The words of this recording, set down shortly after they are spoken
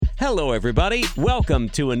Hello, everybody. Welcome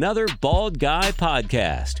to another Bald Guy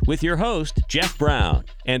podcast with your host, Jeff Brown,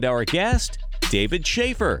 and our guest, David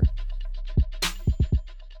Schaefer.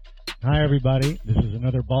 Hi, everybody. This is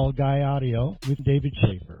another Bald Guy audio with David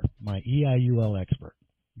Schaefer, my EIUL expert.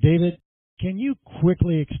 David, can you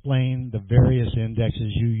quickly explain the various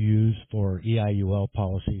indexes you use for EIUL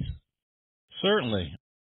policies? Certainly.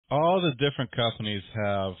 All the different companies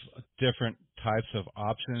have different types of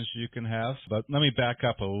options you can have, but let me back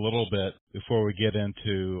up a little bit before we get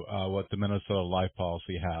into what the Minnesota Life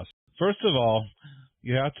policy has. First of all,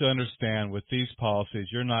 you have to understand with these policies,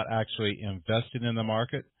 you're not actually investing in the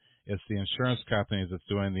market. It's the insurance companies that's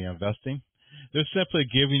doing the investing. They're simply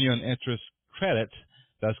giving you an interest credit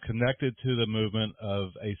that's connected to the movement of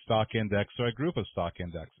a stock index or a group of stock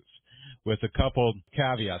indexes, with a couple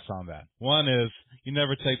caveats on that. One is you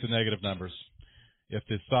never take the negative numbers. If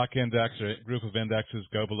the stock index or group of indexes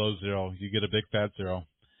go below zero, you get a big fat zero.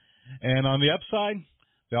 And on the upside,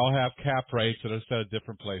 they all have cap rates that are set at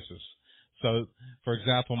different places. So, for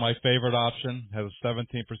example, my favorite option has a 17%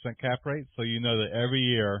 cap rate, so you know that every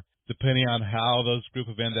year, depending on how those group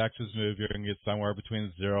of indexes move, you're going to get somewhere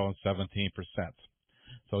between 0 and 17%.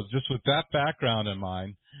 So just with that background in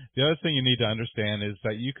mind, the other thing you need to understand is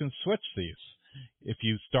that you can switch these. If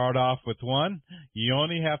you start off with one, you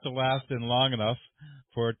only have to last in long enough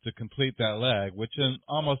for it to complete that leg, which in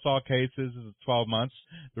almost all cases is 12 months.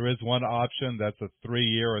 There is one option that's a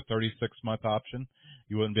 3-year or 36-month option.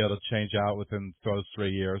 You wouldn't be able to change out within those 3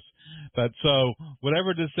 years. But so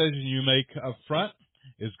whatever decision you make up front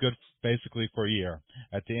is good basically for a year.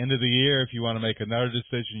 At the end of the year, if you want to make another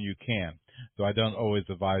decision, you can. So I don't always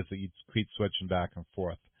advise that you keep switching back and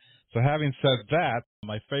forth. So having said that,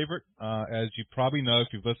 my favorite, as you probably know if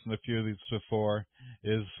you've listened to a few of these before,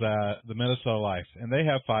 is the Minnesota Life. And they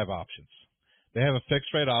have 5 options. They have a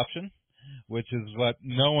fixed rate option, which is what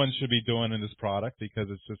no one should be doing in this product because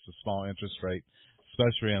it's just a small interest rate,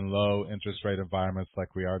 especially in low interest rate environments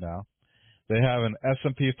like we are now. They have an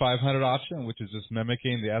S&P 500 option, which is just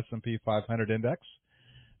mimicking the S&P 500 index.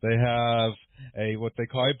 They have what they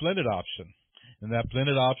call a blended option. In that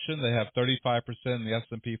blended option, they have 35% in the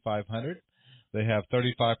S&P 500. They have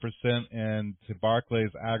 35% in Barclays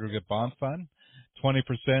Aggregate Bond Fund, 20%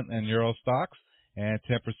 in Euro stocks, and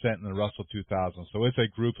 10% in the Russell 2000. So it's a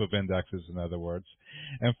group of indexes, in other words.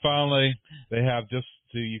 And finally, they have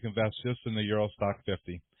you can invest just in the Euro Stock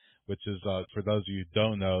 50, which is, for those of you who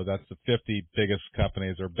don't know, that's the 50 biggest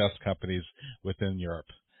companies or best companies within Europe.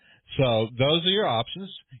 So those are your options.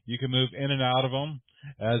 You can move in and out of them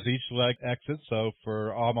as each leg exits. So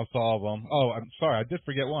for almost all of them, I'm sorry, I did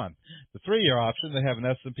forget one. The 3-year option, they have an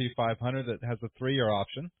S&P 500 that has a 3-year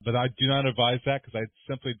option, but I do not advise that because I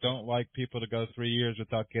simply don't like people to go 3 years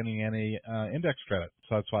without getting any index credit.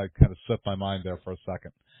 So that's why I kind of slipped my mind there for a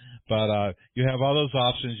second. But you have all those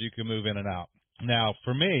options you can move in and out. Now,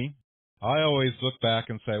 for me, I always look back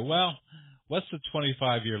and say, well, what's the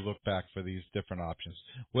 25-year look back for these different options?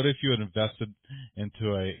 What if you had invested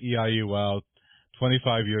into a EIUL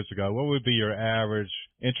 25 years ago? What would be your average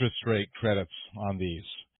interest rate credits on these?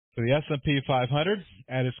 For the S&P 500,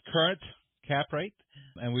 at its current cap rate,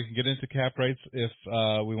 and we can get into cap rates if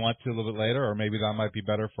we want to a little bit later, or maybe that might be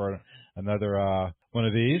better for another one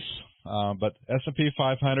of these. But S&P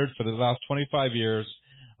 500 for the last 25 years,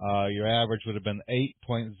 your average would have been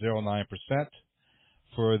 8.09%.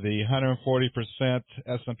 For the 140%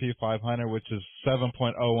 S&P 500, which is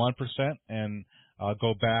 7.01%, and I'll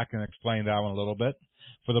go back and explain that one a little bit.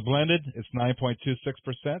 For the blended, it's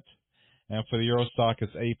 9.26%, and for the Euro stock,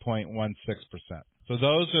 it's 8.16%. So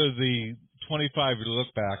those are the 25-year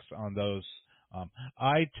look-backs on those.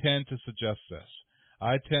 I tend to suggest this.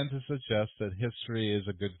 I tend to suggest that history is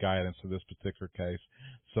a good guidance in this particular case.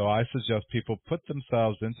 So I suggest people put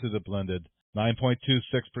themselves into the blended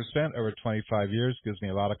 9.26% over 25 years gives me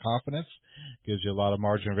a lot of confidence, gives you a lot of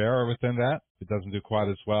margin of error within that. If it doesn't do quite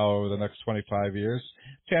as well over the next 25 years,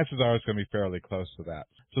 chances are it's going to be fairly close to that.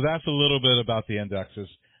 So that's a little bit about the indexes.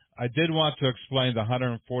 I did want to explain the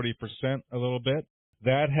 140% a little bit.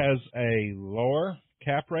 That has a lower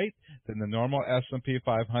cap rate than the normal S&P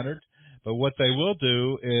 500, but what they will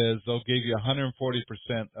do is they'll give you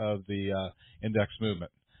 140% of the index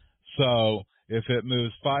movement. So if it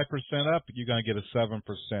moves 5% up, you're going to get a 7%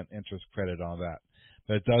 interest credit on that.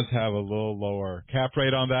 But it does have a little lower cap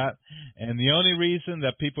rate on that. And the only reason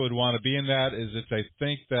that people would want to be in that is if they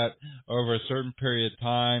think that over a certain period of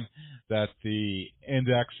time that the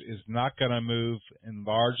index is not going to move in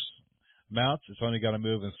large amounts. It's only going to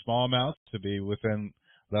move in small amounts to be within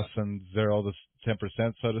less than 0 to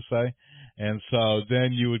 10%, so to say. And so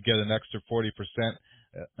then you would get an extra 40%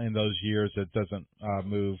 in those years it doesn't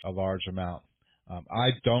move a large amount. I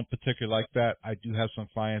don't particularly like that. I do have some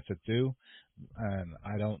clients that do, and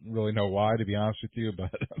I don't really know why, to be honest with you,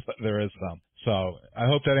 but there is some. So I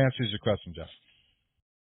hope that answers your question, Jeff.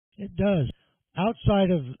 It does.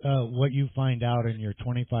 Outside of what you find out in your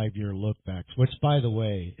 25-year look-backs, which, by the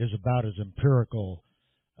way, is about as empirical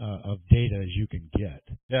of data as you can get.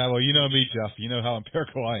 Yeah, well, you know me, Jeff. You know how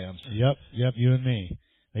empirical I am. Yep, you and me.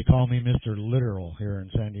 They call me Mr. Literal here in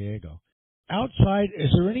San Diego. Outside, is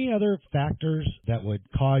there any other factors that would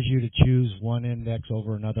cause you to choose one index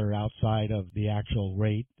over another outside of the actual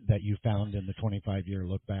rate that you found in the 25-year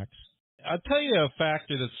look-backs? I'll tell you a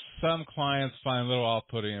factor that some clients find a little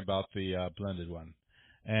off-putting about the blended one.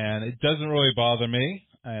 And it doesn't really bother me,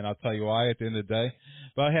 and I'll tell you why at the end of the day.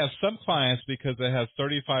 But I have some clients because they have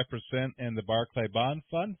 35% in the Barclay Bond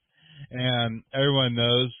Fund, and everyone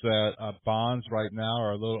knows that bonds right now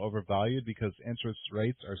are a little overvalued because interest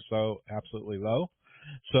rates are so absolutely low.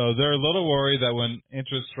 So they're a little worried that when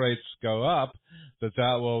interest rates go up, that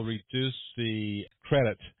will reduce the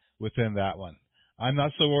credit within that one. I'm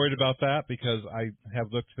not so worried about that because I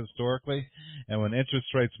have looked historically, and when interest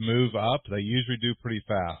rates move up, they usually do pretty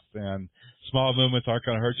fast. And small movements aren't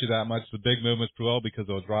going to hurt you that much. The big movements will, because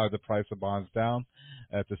they'll drive the price of bonds down.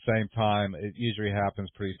 At the same time, it usually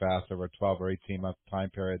happens pretty fast over a 12 or 18-month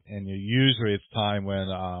time period. And usually it's time when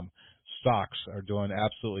stocks are doing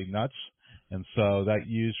absolutely nuts. And so that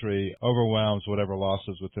usually overwhelms whatever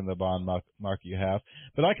losses within the bond market you have.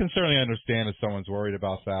 But I can certainly understand if someone's worried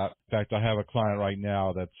about that. In fact, I have a client right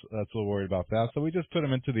now that's a little worried about that. So we just put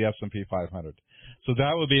them into the S&P 500. So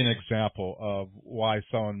that would be an example of why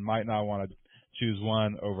someone might not want to choose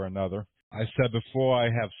one over another. I said before, I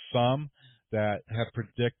have some that have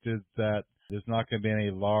predicted that there's not going to be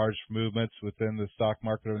any large movements within the stock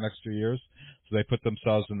market over the next few years. So they put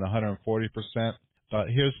themselves in the 140%. But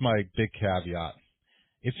here's my big caveat.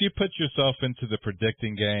 If you put yourself into the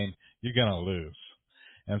predicting game, you're going to lose.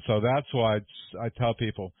 And so that's why I tell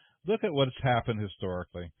people, look at what's happened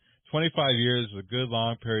historically. 25 years is a good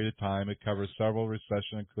long period of time. It covers several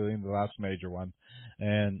recessions, including the last major one,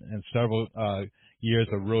 and several years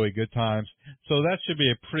of really good times. So that should be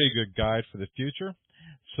a pretty good guide for the future.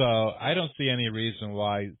 So I don't see any reason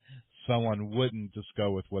why someone wouldn't just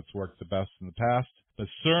go with what's worked the best in the past. But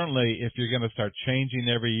certainly, if you're going to start changing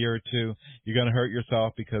every year or two, you're going to hurt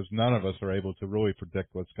yourself because none of us are able to really predict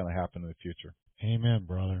what's going to happen in the future. Amen,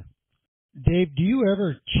 brother. Dave, do you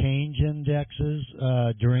ever change indexes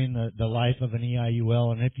during the life of an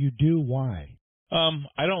EIUL? And if you do, why?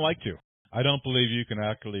 I don't like to. I don't believe you can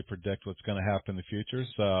accurately predict what's going to happen in the future.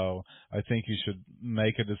 So I think you should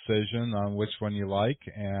make a decision on which one you like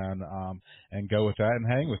and go with that and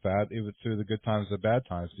hang with that, even through the good times and the bad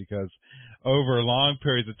times, because over long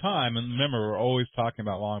periods of time, and remember, we're always talking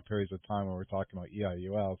about long periods of time when we're talking about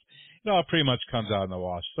EIULs, it pretty much comes out in the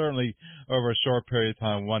wash. Certainly over a short period of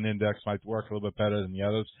time, one index might work a little bit better than the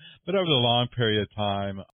others, but over the long period of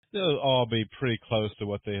time, they'll all be pretty close to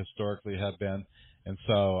what they historically have been. And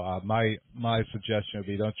so my suggestion would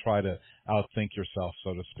be don't try to outthink yourself,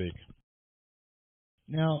 so to speak.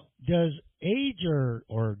 Now, does age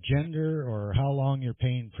or gender or how long you're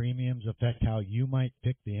paying premiums affect how you might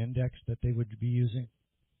pick the index that they would be using?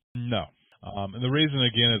 No. And the reason,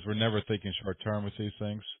 again, is we're never thinking short-term with these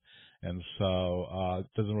things. And so it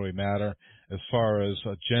doesn't really matter. As far as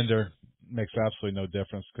gender, makes absolutely no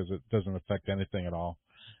difference because it doesn't affect anything at all.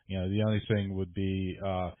 The only thing would be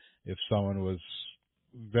if someone was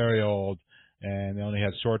very old and they only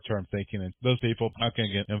had short-term thinking, and those people aren't going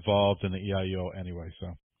to get involved in the EIUL anyway.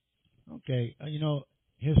 So, okay,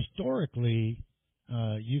 historically,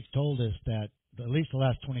 you've told us that at least the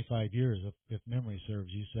last 25 years, if memory serves,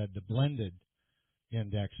 you said the blended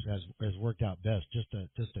index has worked out best,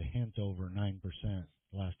 just a hint over 9%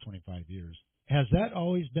 the last 25 years. Has that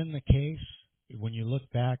always been the case when you look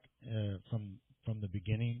back from the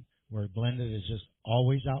beginning, where blended has just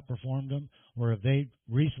always outperformed them, or have they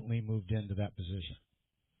recently moved into that position?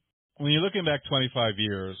 When you're looking back 25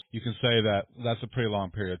 years, you can say that that's a pretty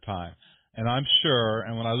long period of time. And I'm sure,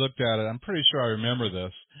 and when I looked at it, I'm pretty sure I remember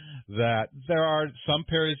this, that there are some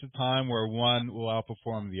periods of time where one will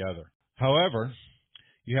outperform the other. However,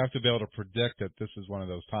 you have to be able to predict that this is one of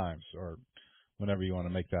those times, or whenever you want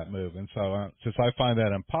to make that move. And so since I find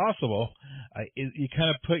that impossible, you kind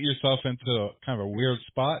of put yourself into kind of a weird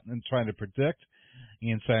spot in trying to predict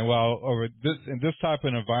and saying, well, in this type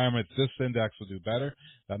of environment, this index will do better.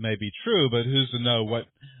 That may be true, but who's to know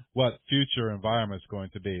what future environment is going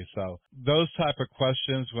to be? So those type of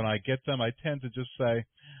questions, when I get them, I tend to just say,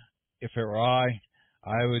 if it were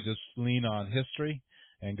I would just lean on history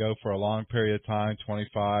and go for a long period of time,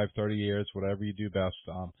 25, 30 years, whatever you do best.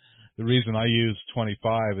 The reason I use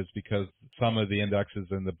 25 is because some of the indexes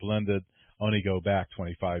in the blended only go back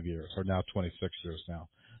 25 years, or now 26 years now.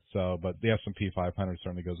 So, but the S&P 500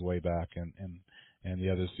 certainly goes way back, and the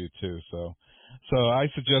others do too. So I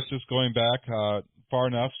suggest just going back far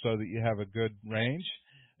enough so that you have a good range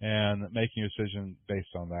and making your decision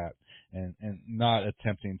based on that, and not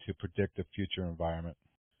attempting to predict the future environment.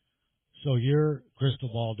 So your crystal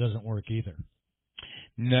ball doesn't work either.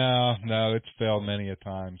 No, it's failed many a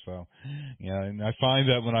time. So, and I find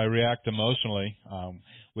that when I react emotionally,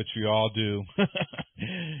 which we all do,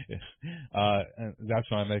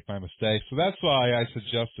 that's when I make my mistakes. So that's why I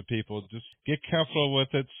suggest to people, just get comfortable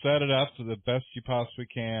with it, set it up to the best you possibly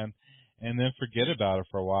can, and then forget about it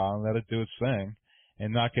for a while and let it do its thing,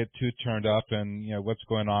 and not get too turned up in, what's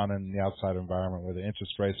going on in the outside environment, whether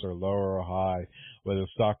interest rates are lower or high, whether the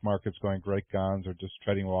stock market's going great guns or just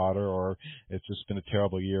treading water, or it's just been a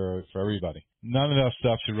terrible year for everybody. None of that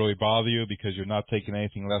stuff should really bother you because you're not taking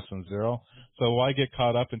anything less than zero. So why get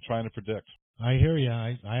caught up in trying to predict? I hear you.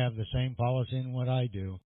 I have the same policy in what I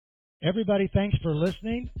do. Everybody, thanks for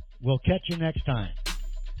listening. We'll catch you next time.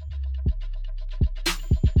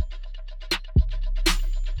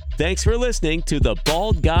 Thanks for listening to the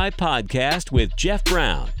Bald Guy Podcast with Jeff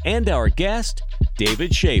Brown and our guest,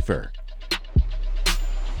 David Schaefer.